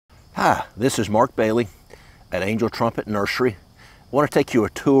Hi, this is Mark Bailey at Angel Trumpet Nursery. I want to take you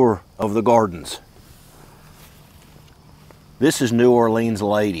a tour of the gardens. This is New Orleans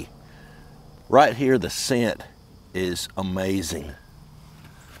Lady. Right here, the scent is amazing.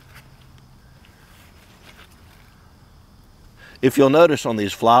 If you'll notice on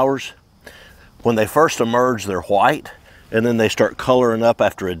these flowers, when they first emerge, they're white, and then they start coloring up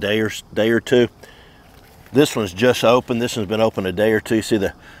after a day or two. This one's just open. This one's been open a day or two. See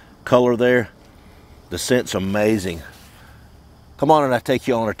the color there? The scent's amazing. Come on and I'll take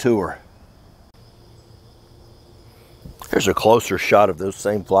you on a tour. Here's a closer shot of those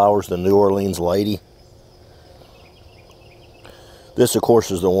same flowers, the New Orleans Lady. This, of course,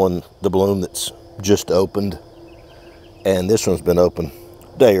 is the bloom that's just opened. And this one's been open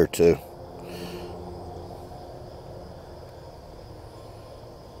a day or two.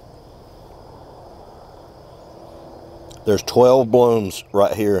 There's 12 blooms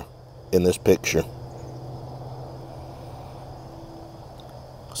right here in this picture.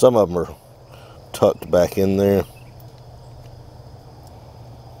 Some of them are tucked back in there.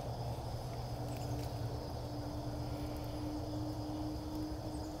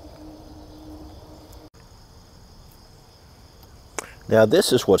 Now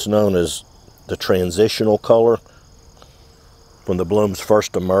this is what's known as the transitional color when the blooms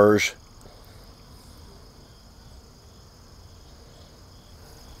first emerge.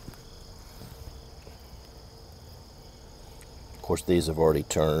 Of course, these have already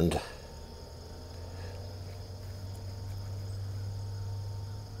turned.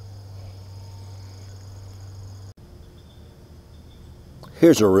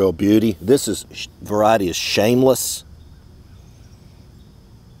 Here's a real beauty. This variety is Shameless.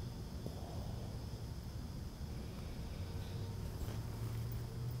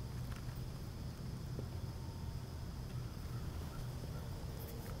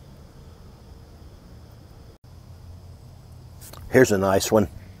 Here's a nice one.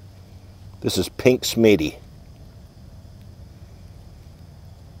 This is Pink Smitty.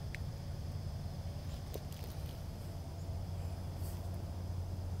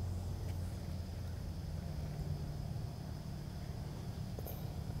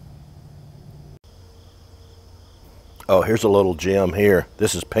 Oh, here's a little gem here.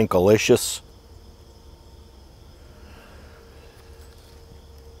 This is Pinkalicious.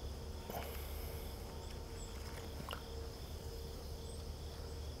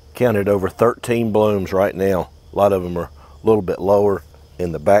 Counted over 13 blooms right now. A lot of them are a little bit lower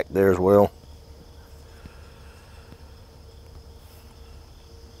in the back there as well.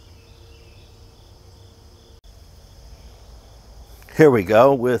 Here we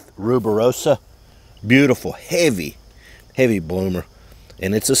go with Ruberosa. Beautiful, heavy bloomer.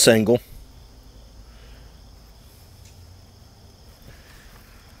 And it's a single.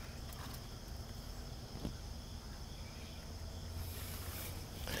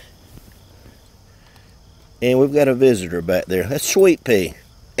 And we've got a visitor back there. That's Sweet Pea.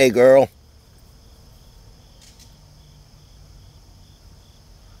 Hey, girl.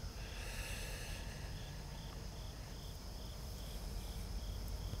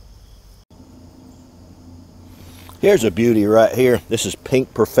 Here's a beauty right here. This is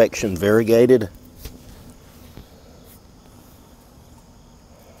Pink Perfection Variegated.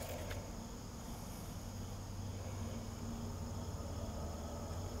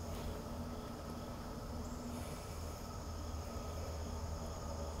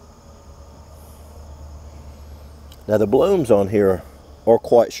 Now the blooms on here are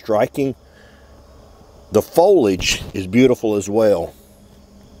quite striking. The foliage is beautiful as well.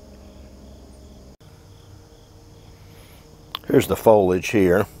 Here's the foliage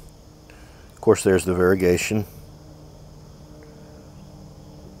here. Of course, there's the variegation.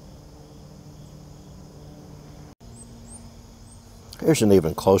 Here's an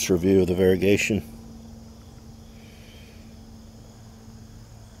even closer view of the variegation.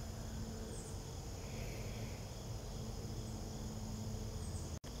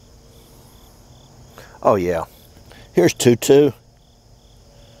 Oh yeah, here's Tutu.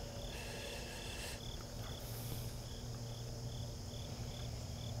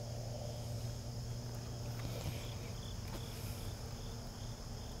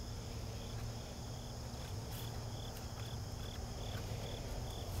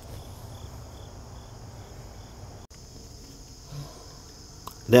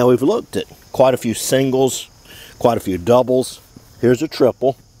 Now we've looked at quite a few singles, quite a few doubles. Here's a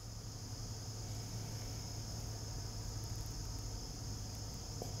triple.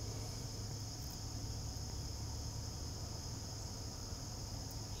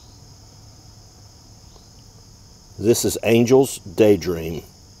 This is Angel's Daydream.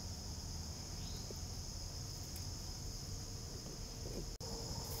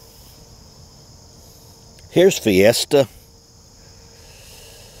 Here's Fiesta.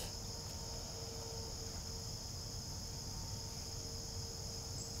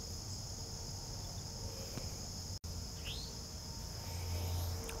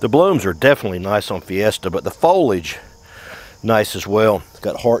 The blooms are definitely nice on Fiesta, but the foliage, nice as well. It's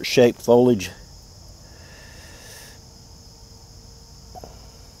got heart-shaped foliage.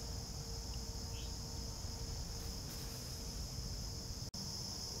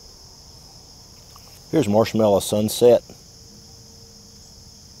 Here's Marshmallow Sunset.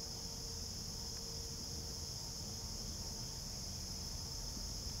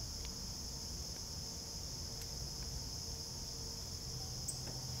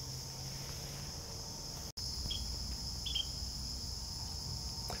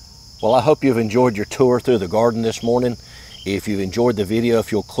 Well, I hope you've enjoyed your tour through the garden this morning. If you've enjoyed the video,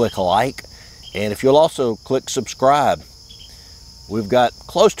 if you'll click like, and if you'll also click subscribe. We've got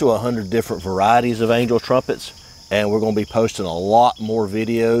close to 100 different varieties of angel trumpets, and we're going to be posting a lot more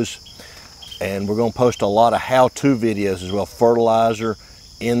videos, and we're going to post a lot of how-to videos as well. Fertilizer,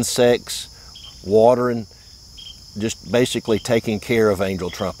 insects, watering, just basically taking care of angel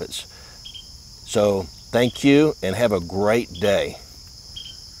trumpets. So thank you and have a great day.